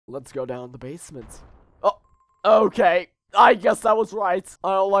Let's go down the basement. Oh, okay. I guess I was right.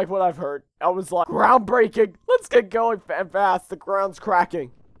 I don't like what I've heard. I was like, groundbreaking. Let's get going fast. The ground's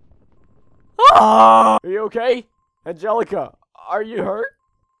cracking. Ah! Are you okay? Angelica, are you hurt?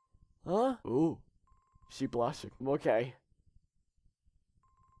 Huh? Ooh. She blushing. I'm okay.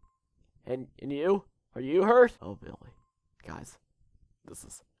 And you? Are you hurt? Oh, Billy. Guys, this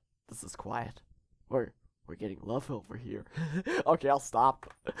is quiet. We're getting love over here. Okay, I'll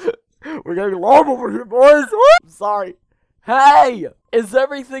stop. We're getting love over here, boys. I'm sorry. Hey, is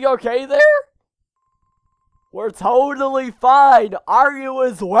everything okay there? We're totally fine. Are you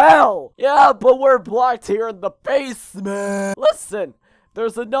as well? Yeah, but we're blocked here in the basement. Listen,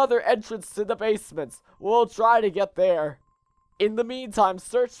 there's another entrance to the basement. We'll try to get there. In the meantime,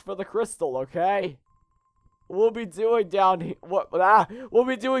 search for the crystal, okay? We'll be doing we'll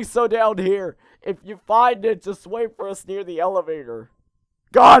be doing so down here. If you find it, just wait for us near the elevator.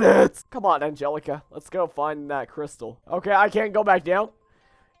 Got it! Come on, Angelica. Let's go find that crystal. Okay, I can't go back down.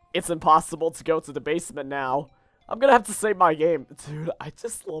 It's impossible to go to the basement now. I'm gonna have to save my game. Dude, I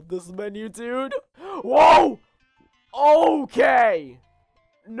just love this menu, dude. Whoa! Okay!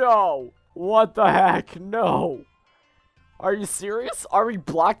 No. What the heck? No. Are you serious? Are we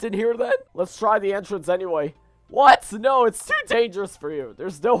blocked in here then? Let's try the entrance anyway. What? No, it's too dangerous for you.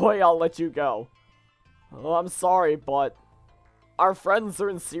 There's no way I'll let you go. Oh, I'm sorry, but our friends are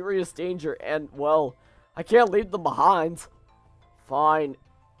in serious danger and, well, I can't leave them behind. Fine.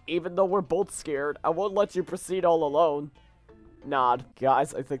 Even though we're both scared, I won't let you proceed all alone. Nod.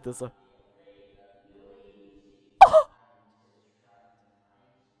 Guys, I think this is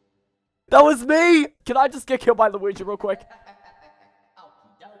That was me! Can I just get killed by Luigi real quick?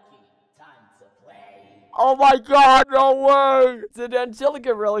 Oh my god, no way! Did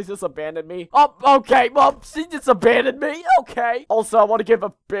Angelica really just abandon me? Oh, okay, well, she just abandoned me, okay. Also, I want to give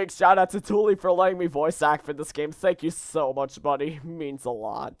a big shout out to Tuli for letting me voice act for this game. Thank you so much, buddy. Means a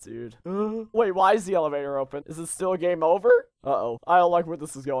lot, dude. Wait, why is the elevator open? Is it still game over? Uh-oh, I don't like where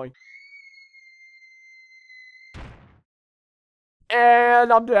this is going.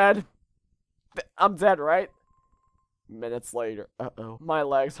 And I'm dead. I'm dead, right? Minutes later. Uh-oh. My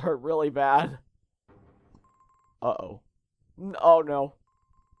legs hurt really bad. Uh-oh. Oh, no.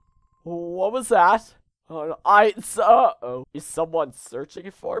 What was that? Oh, no. Uh-oh. Is someone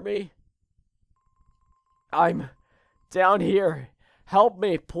searching for me? I'm down here. Help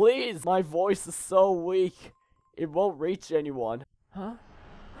me, please. My voice is so weak. It won't reach anyone. Huh?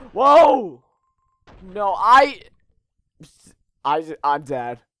 Whoa! No, I'm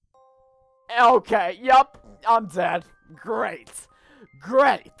dead. Okay, yep, I'm dead. Great.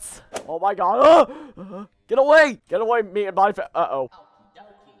 Great. Oh my god. Get away! Get away, me and body fat. Uh-oh.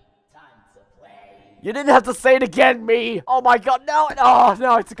 You didn't have to say it again, me! Oh my god, no! Oh,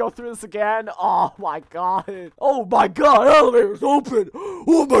 now I have to go through this again. Oh my god. Oh my god, elevator's open!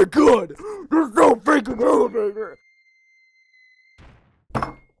 Oh my god! There's no freaking elevator!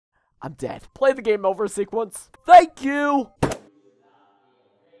 I'm dead. Play the game over sequence. Thank you!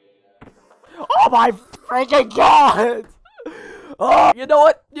 Oh my freaking god! Oh, you know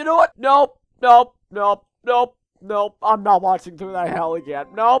what? You know what? Nope. Nope. Nope. Nope. Nope. I'm not watching through that hell again.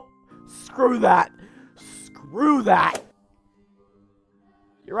 Nope. Screw that. Screw that.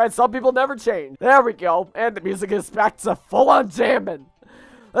 You're right. Some people never change. There we go. And the music is back to full-on jamming.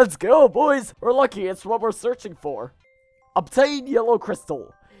 Let's go, boys. We're lucky. It's what we're searching for. Obtain yellow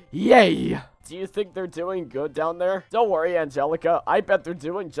crystal. Yay. Do you think they're doing good down there? Don't worry, Angelica. I bet they're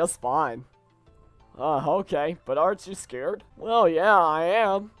doing just fine. Okay, but aren't you scared? Well, yeah, I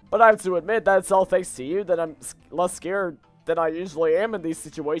am. But I have to admit that it's all thanks to you that I'm less scared than I usually am in these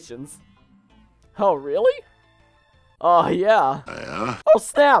situations. Oh, really? Yeah. Oh,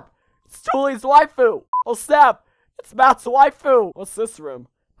 snap! It's Tuli's waifu! Oh, snap! It's Matt's waifu! What's this room?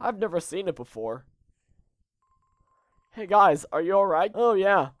 I've never seen it before. Hey, guys, are you alright? Oh,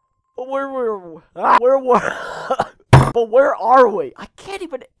 yeah. But But where are we? I can't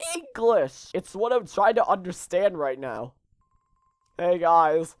even English. It's what I'm trying to understand right now. Hey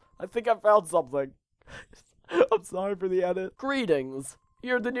guys, I think I found something. I'm sorry for the edit. Greetings.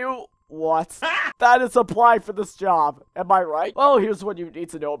 You're the new... What? That is apply for this job. Am I right? Well, here's what you need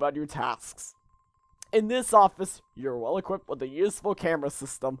to know about your tasks. In this office, you're well equipped with a useful camera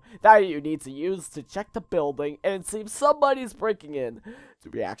system that you need to use to check the building, and it seems somebody's breaking in. Do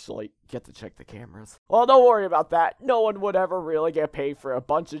we actually get to check the cameras? Well, don't worry about that. No one would ever really get paid for a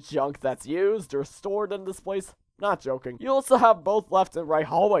bunch of junk that's used or stored in this place. Not joking. You also have both left and right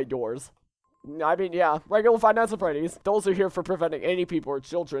hallway doors. I mean, yeah, regular Five Nights at Freddy's. Those are here for preventing any people or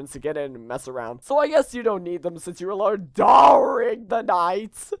children to get in and mess around. So I guess you don't need them since you're alone during the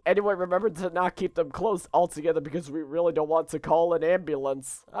night. Anyway, remember to not keep them closed altogether because we really don't want to call an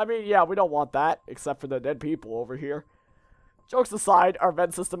ambulance. I mean, yeah, we don't want that, except for the dead people over here. Jokes aside, our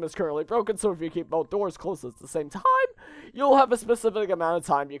vent system is currently broken, so if you keep both doors closed at the same time, you'll have a specific amount of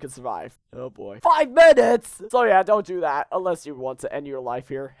time you can survive. Oh boy. 5 minutes! So yeah, don't do that, unless you want to end your life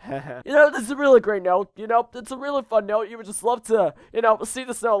here. You know, this is a really great note. You know, it's a really fun note. You would just love to, you know, see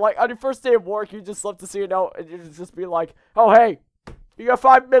this note. Like, on your first day of work, you just love to see a note, and you just be like, oh, hey, you got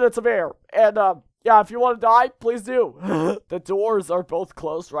 5 minutes of air. And, yeah, if you want to die, please do. The doors are both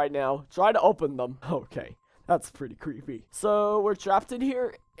closed right now. Try to open them. Okay. That's pretty creepy. So, we're trapped in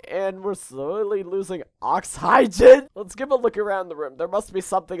here, and we're slowly losing oxygen. Let's give a look around the room. There must be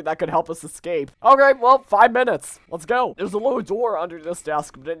something that could help us escape. Okay, well, 5 minutes. Let's go. There's a low door under this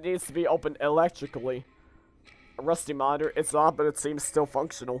desk, but it needs to be opened electrically. A rusty monitor. It's not, but it seems still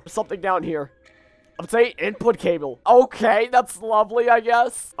functional. There's something down here. Update input cable. Okay, that's lovely, I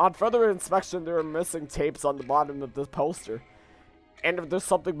guess. On further inspection, there are missing tapes on the bottom of the poster. And if there's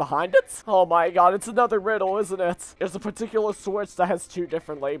something behind it? Oh my god, it's another riddle, isn't it? There's a particular switch that has 2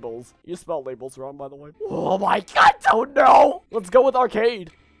 different labels. You spelled labels wrong, by the way. Oh my god, I don't know! Let's go with arcade.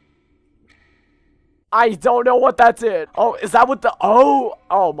 I don't know what that did. Oh, is that what the... Oh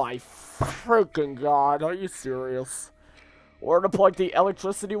my freaking god, are you serious? Or to plug the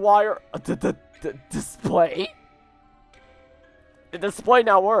electricity wire... The display? The display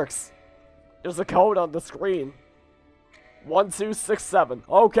now works. There's a code on the screen. 1267.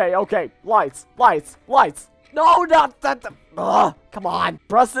 Okay. Lights. No, not that. Come on.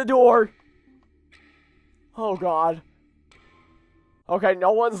 Press the door. Oh, God. Okay,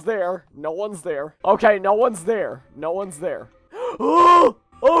 no one's there. Okay, no one's there.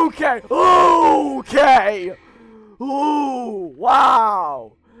 Okay. Ooh,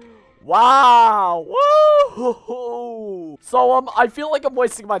 wow. Woo! So, I feel like I'm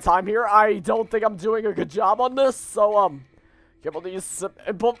wasting my time here. I don't think I'm doing a good job on this. So, careful to use some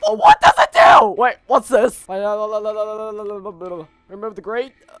input. What does it do? Wait, what's this? Remove the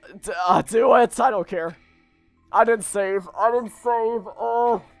grate? Do it. I don't care. I didn't save.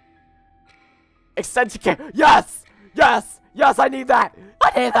 Oh. Extension cable. Yes, I need that.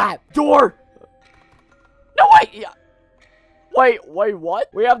 Door. No, wait. Yeah. Wait, what?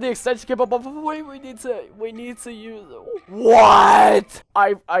 We have the extension cable, but wait, we need to use what?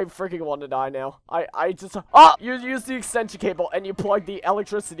 I freaking want to die now. You use the extension cable and you plug the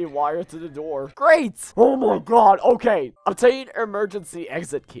electricity wire to the door. Great! Oh my god, okay. Obtain emergency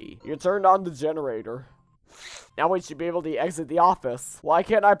exit key. You turned on the generator. Now we should be able to exit the office. Why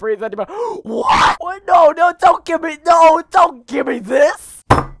can't I breathe anymore? What? No, don't give me this!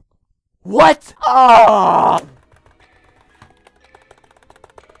 What?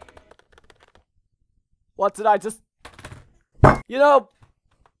 What did I just... You know,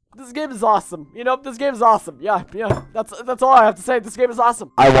 this game is awesome. Yeah, that's all I have to say. This game is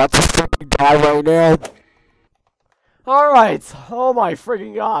awesome. I want to freaking die right now. Alright. Oh my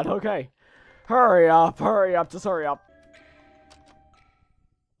freaking god. Okay. Hurry up. Just hurry up.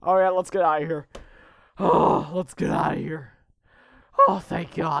 Alright, let's get out of here. Oh, let's get out of here. Oh,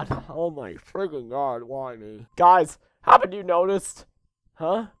 thank god. Oh my freaking god. Why me? Guys, haven't you noticed?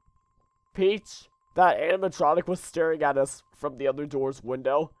 Huh? Peach? That animatronic was staring at us from the other door's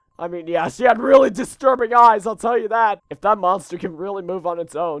window. I mean, yeah, she had really disturbing eyes, I'll tell you that. If that monster can really move on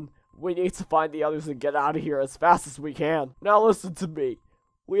its own, we need to find the others and get out of here as fast as we can. Now listen to me.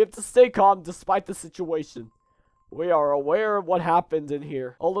 We have to stay calm despite the situation. We are aware of what happened in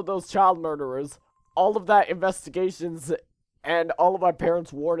here. All of those child murderers, all of that investigations, and all of our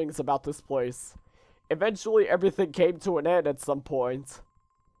parents' warnings about this place. Eventually, everything came to an end at some point.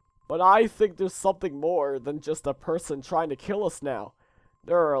 But I think there's something more than just a person trying to kill us now.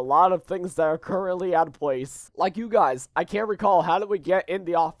 There are a lot of things that are currently out of place. Like you guys, I can't recall how did we get in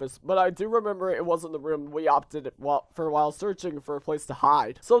the office, but I do remember it wasn't the room we opted for while searching for a place to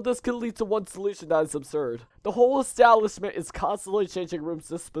hide. So this could lead to one solution that is absurd. The whole establishment is constantly changing room's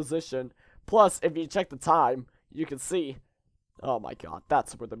disposition. Plus, if you check the time, you can see... Oh my god,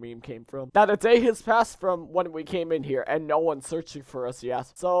 that's where the meme came from. That a day has passed from when we came in here, and no one's searching for us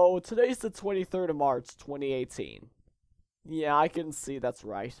yet. So, today's the 23rd of March, 2018. Yeah, I can see that's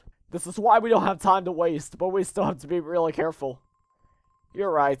right. This is why we don't have time to waste, but we still have to be really careful.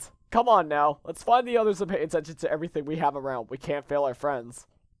 You're right. Come on now, let's find the others and pay attention to everything we have around. We can't fail our friends.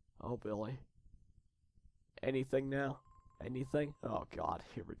 Oh, Billy. Anything now? Anything? Oh god,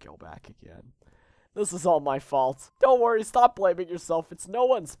 here we go back again. This is all my fault. Don't worry, stop blaming yourself. It's no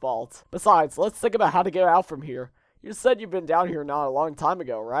one's fault. Besides, let's think about how to get out from here. You said you've been down here not a long time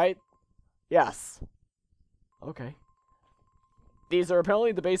ago, right? Yes. Okay. These are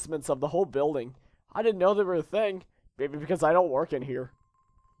apparently the basements of the whole building. I didn't know they were a thing. Maybe because I don't work in here.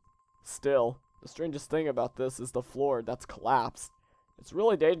 Still, the strangest thing about this is the floor that's collapsed. It's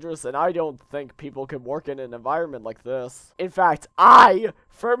really dangerous, and I don't think people can work in an environment like this. In fact, I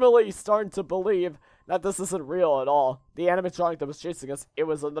firmly starting to believe that this isn't real at all. The animatronic that was chasing us, it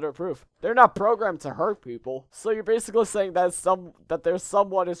was another proof. They're not programmed to hurt people. So you're basically saying that there's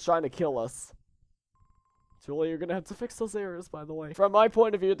someone who's trying to kill us. Julie, you're gonna have to fix those errors, by the way. From my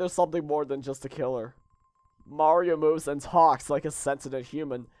point of view, there's something more than just a killer. Mario moves and talks like a sentient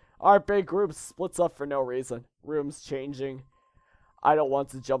human. Our big group splits up for no reason. Rooms changing. I don't want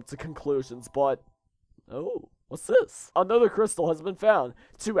to jump to conclusions, but... Oh, what's this? Another crystal has been found.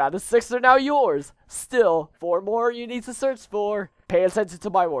 2 out of 6 are now yours. Still, 4 more you need to search for. Pay attention to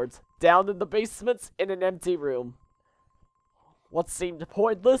my words. Down in the basements, in an empty room. What seemed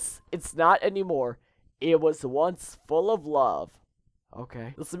pointless, it's not anymore. It was once full of love.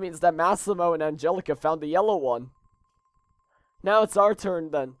 Okay. This means that Massimo and Angelica found the yellow one. Now it's our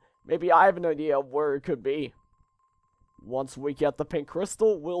turn then. Maybe I have an idea of where it could be. Once we get the pink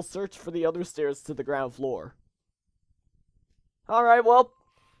crystal, we'll search for the other stairs to the ground floor. Alright, well,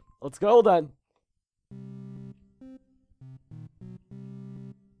 let's go then.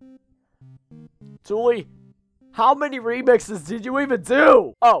 Tuli, how many remixes did you even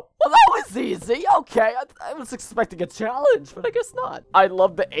do? Oh, well that was easy. Okay, I was expecting a challenge, but I guess not. I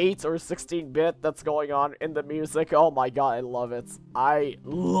love the 8 or 16-bit that's going on in the music. Oh my god, I love it. I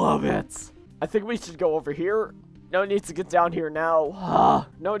love it. I think we should go over here. No need to get down here now.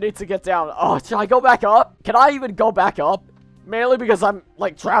 No need to get down. Oh, should I go back up? Can I even go back up? Mainly because I'm,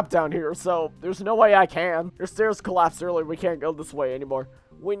 like, trapped down here, so there's no way I can. Your stairs collapsed earlier. We can't go this way anymore.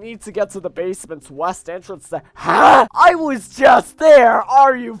 We need to get to the basement's west entrance there. Huh? I was just there!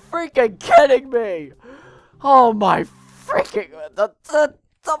 Are you freaking kidding me? Oh my freaking...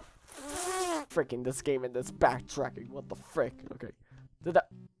 Freaking this game and this backtracking. What the frick? Okay. Did that...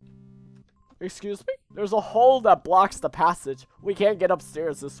 Excuse me? There's a hole that blocks the passage. We can't get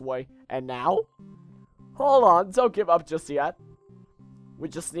upstairs this way. And now? Hold on, don't give up just yet. We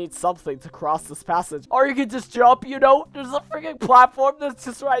just need something to cross this passage. Or you can just jump, you know? There's a freaking platform that's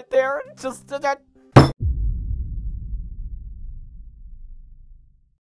just right there. Just...